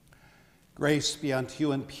Grace be unto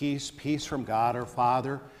you and peace, peace from God our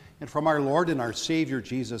Father, and from our Lord and our Savior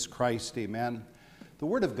Jesus Christ. Amen. The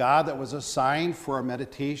Word of God that was assigned for our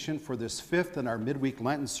meditation for this fifth in our midweek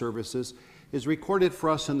Lenten services is recorded for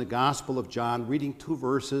us in the Gospel of John, reading two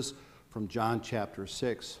verses from John chapter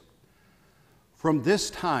 6. From this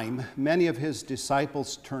time, many of his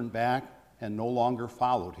disciples turned back and no longer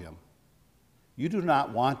followed him. You do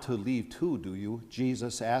not want to leave too, do you?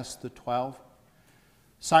 Jesus asked the 12.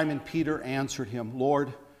 Simon Peter answered him,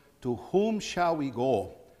 Lord, to whom shall we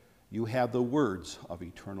go? You have the words of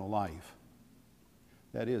eternal life.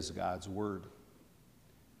 That is God's word.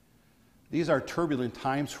 These are turbulent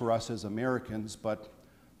times for us as Americans, but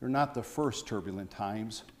they're not the first turbulent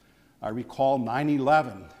times. I recall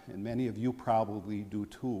 9/11, and many of you probably do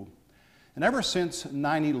too. And ever since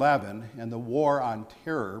 9/11 and the war on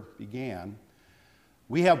terror began,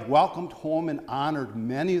 we have welcomed home and honored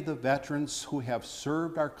many of the veterans who have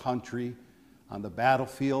served our country on the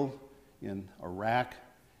battlefield in Iraq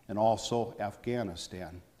and also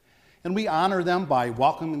Afghanistan. And we honor them by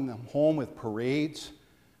welcoming them home with parades,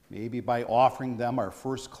 maybe by offering them our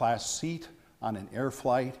first-class seat on an air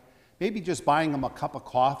flight, maybe just buying them a cup of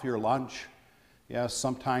coffee or lunch. Yes,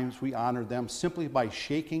 sometimes we honor them simply by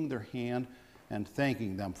shaking their hand and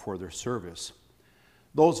thanking them for their service.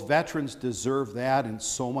 Those veterans deserve that and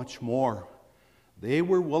so much more. They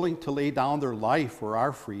were willing to lay down their life for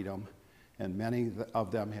our freedom, and many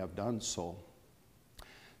of them have done so. Do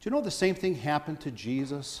you know the same thing happened to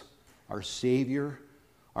Jesus, our Savior,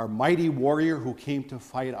 our mighty warrior who came to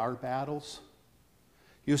fight our battles?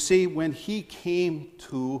 You see, when he came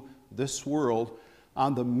to this world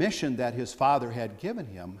on the mission that his Father had given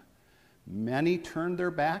him, many turned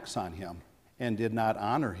their backs on him and did not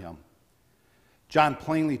honor him. John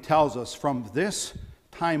plainly tells us from this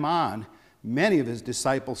time on, many of his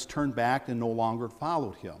disciples turned back and no longer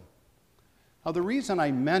followed him. Now, the reason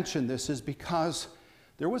I mention this is because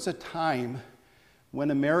there was a time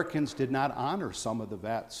when Americans did not honor some of the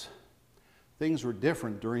vets. Things were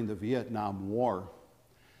different during the Vietnam War.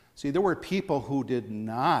 See, there were people who did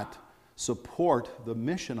not support the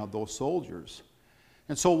mission of those soldiers.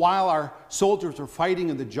 And so while our soldiers were fighting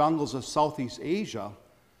in the jungles of Southeast Asia,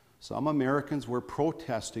 some Americans were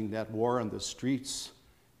protesting that war on the streets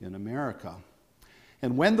in America.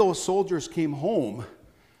 And when those soldiers came home,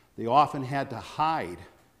 they often had to hide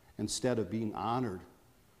instead of being honored.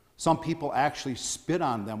 Some people actually spit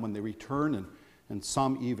on them when they returned, and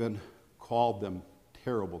some even called them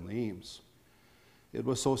terrible names. It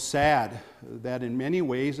was so sad that in many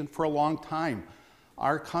ways, and for a long time,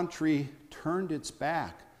 our country turned its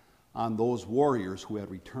back on those warriors who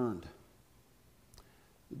had returned.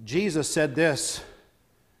 Jesus said this,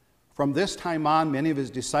 from this time on, many of his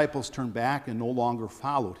disciples turned back and no longer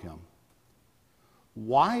followed him.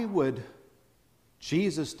 Why would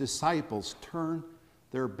Jesus' disciples turn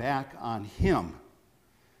their back on him?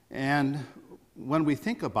 And when we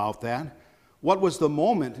think about that, what was the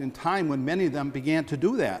moment in time when many of them began to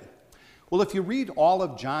do that? Well, if you read all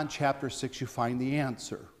of John chapter 6, you find the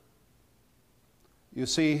answer. You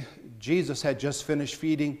see, Jesus had just finished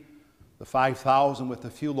feeding the 5,000 with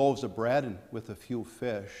a few loaves of bread and with a few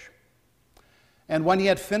fish. And when he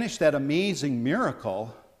had finished that amazing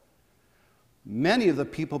miracle, many of the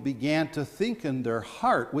people began to think in their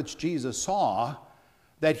heart, which Jesus saw,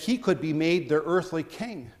 that he could be made their earthly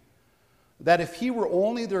king. That if he were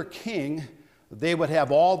only their king, they would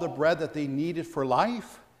have all the bread that they needed for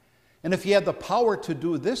life. And if he had the power to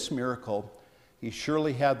do this miracle, he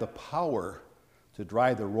surely had the power to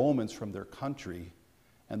drive the Romans from their country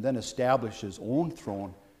and then establish his own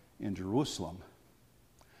throne in Jerusalem.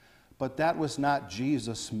 But that was not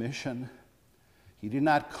Jesus' mission. He did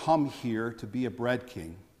not come here to be a bread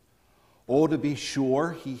king. Oh, to be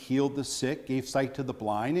sure, he healed the sick, gave sight to the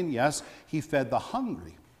blind, and yes, he fed the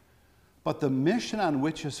hungry. But the mission on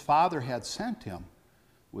which his Father had sent him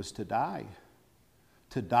was to die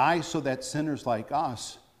so that sinners like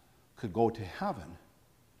us could go to heaven.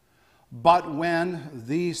 But when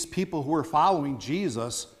these people who were following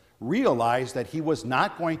Jesus realized that he was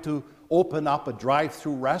not going to open up a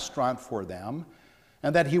drive-through restaurant for them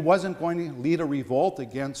and that he wasn't going to lead a revolt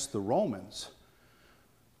against the Romans,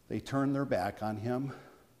 they turned their back on him.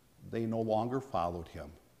 They no longer followed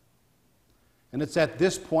him. And it's at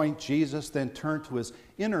this point Jesus then turned to his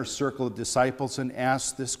inner circle of disciples and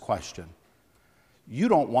asked this question. You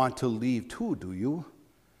don't want to leave too, do you?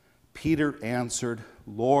 Peter answered,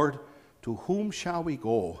 Lord, to whom shall we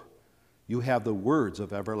go? You have the words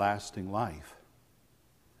of everlasting life.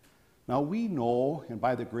 Now we know, and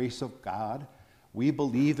by the grace of God, we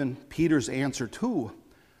believe in Peter's answer too.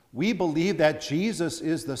 We believe that Jesus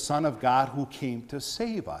is the Son of God who came to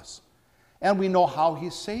save us. And we know how he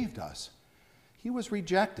saved us. He was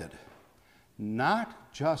rejected,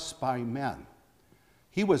 not just by men.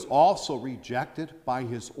 He was also rejected by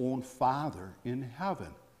his own Father in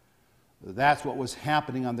heaven. That's what was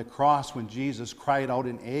happening on the cross when Jesus cried out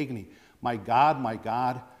in agony, my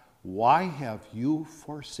God, why have you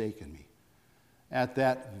forsaken me?" At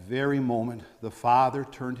that very moment, the Father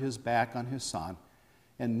turned his back on his Son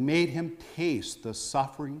and made him taste the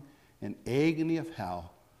suffering and agony of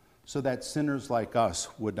hell so that sinners like us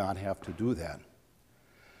would not have to do that.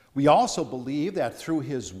 We also believe that through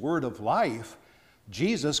his word of life,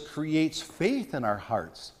 Jesus creates faith in our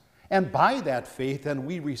hearts. And by that faith, then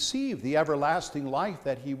we receive the everlasting life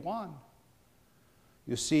that he won.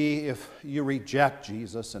 You see, if you reject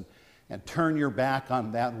Jesus and turn your back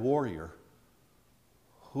on that warrior,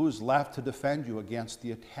 who's left to defend you against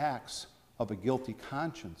the attacks of a guilty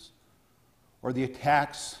conscience or the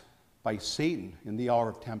attacks by Satan in the hour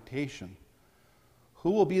of temptation?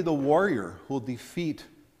 Who will be the warrior who will defeat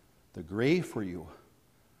the grave for you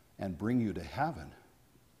and bring you to heaven?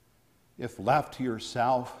 If left to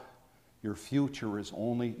yourself, your future is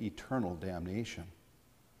only eternal damnation.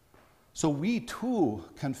 So we too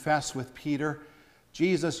confess with Peter,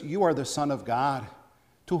 Jesus, you are the Son of God.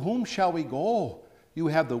 To whom shall we go? You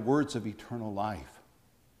have the words of eternal life.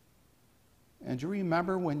 And do you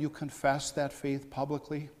remember when you confessed that faith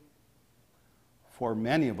publicly? For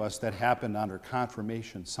many of us, that happened on our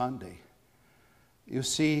Confirmation Sunday. You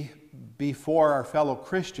see, before our fellow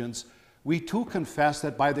Christians, we too confess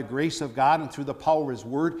that by the grace of God and through the power of his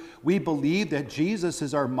word, we believe that Jesus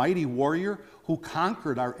is our mighty warrior who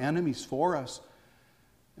conquered our enemies for us,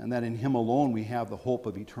 and that in him alone we have the hope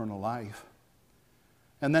of eternal life.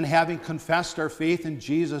 And then, having confessed our faith in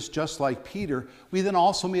Jesus just like Peter, we then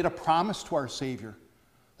also made a promise to our Savior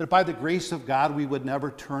that by the grace of God we would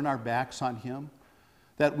never turn our backs on him,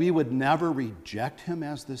 that we would never reject him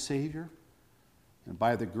as the Savior. And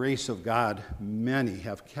by the grace of God, many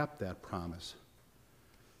have kept that promise.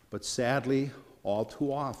 But sadly, all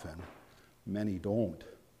too often, many don't.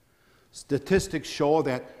 Statistics show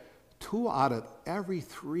that 2 out of every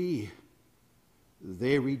 3,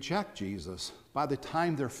 they reject Jesus by the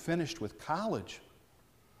time they're finished with college.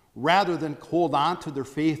 Rather than hold on to their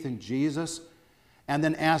faith in Jesus and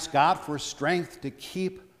then ask God for strength to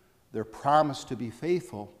keep their promise to be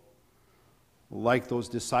faithful, like those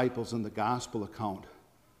disciples in the gospel account,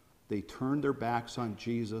 they turned their backs on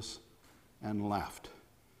Jesus and left.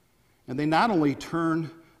 And they not only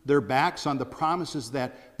turned their backs on the promises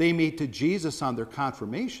that they made to Jesus on their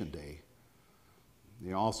confirmation day,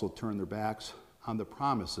 they also turned their backs on the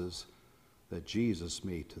promises that Jesus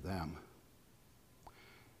made to them.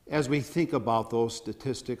 As we think about those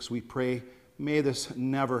statistics, we pray, may this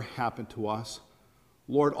never happen to us.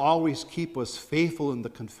 Lord, always keep us faithful in the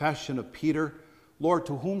confession of Peter. Lord,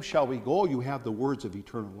 to whom shall we go? You have the words of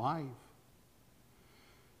eternal life.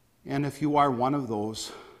 And if you are one of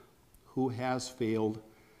those who has failed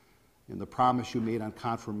in the promise you made on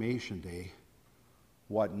Confirmation Day,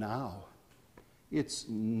 what now? It's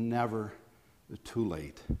never too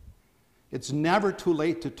late. It's never too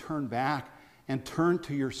late to turn back and turn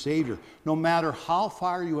to your Savior, no matter how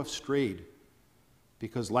far you have strayed.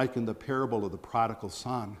 Because like in the parable of the prodigal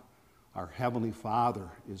son, our Heavenly Father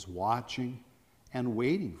is watching and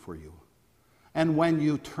waiting for you. And when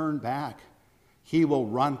you turn back, he will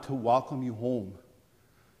run to welcome you home.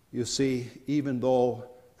 You see, even though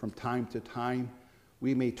from time to time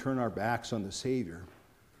we may turn our backs on the Savior,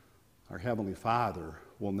 our Heavenly Father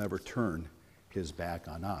will never turn his back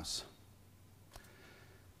on us.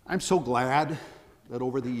 I'm so glad that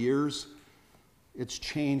over the years it's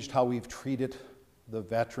changed how we've treated the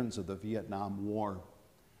veterans of the Vietnam War.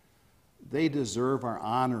 They deserve our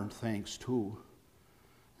honor and thanks too.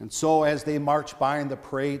 And so as they march by in the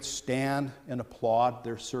parade, stand and applaud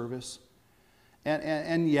their service.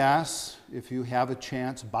 And yes, if you have a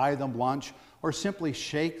chance, buy them lunch or simply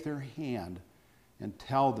shake their hand and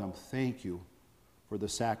tell them thank you for the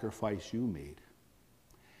sacrifice you made.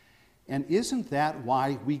 And isn't that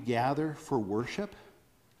why we gather for worship?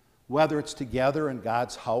 Whether it's together in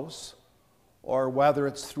God's house or whether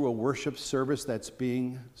it's through a worship service that's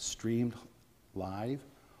being streamed live,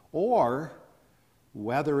 or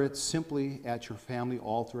whether it's simply at your family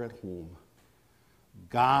altar at home.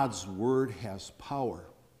 God's word has power.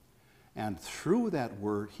 And through that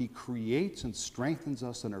word, he creates and strengthens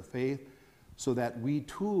us in our faith so that we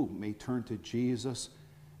too may turn to Jesus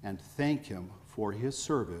and thank him for his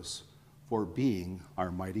service, for being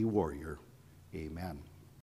our mighty warrior. Amen.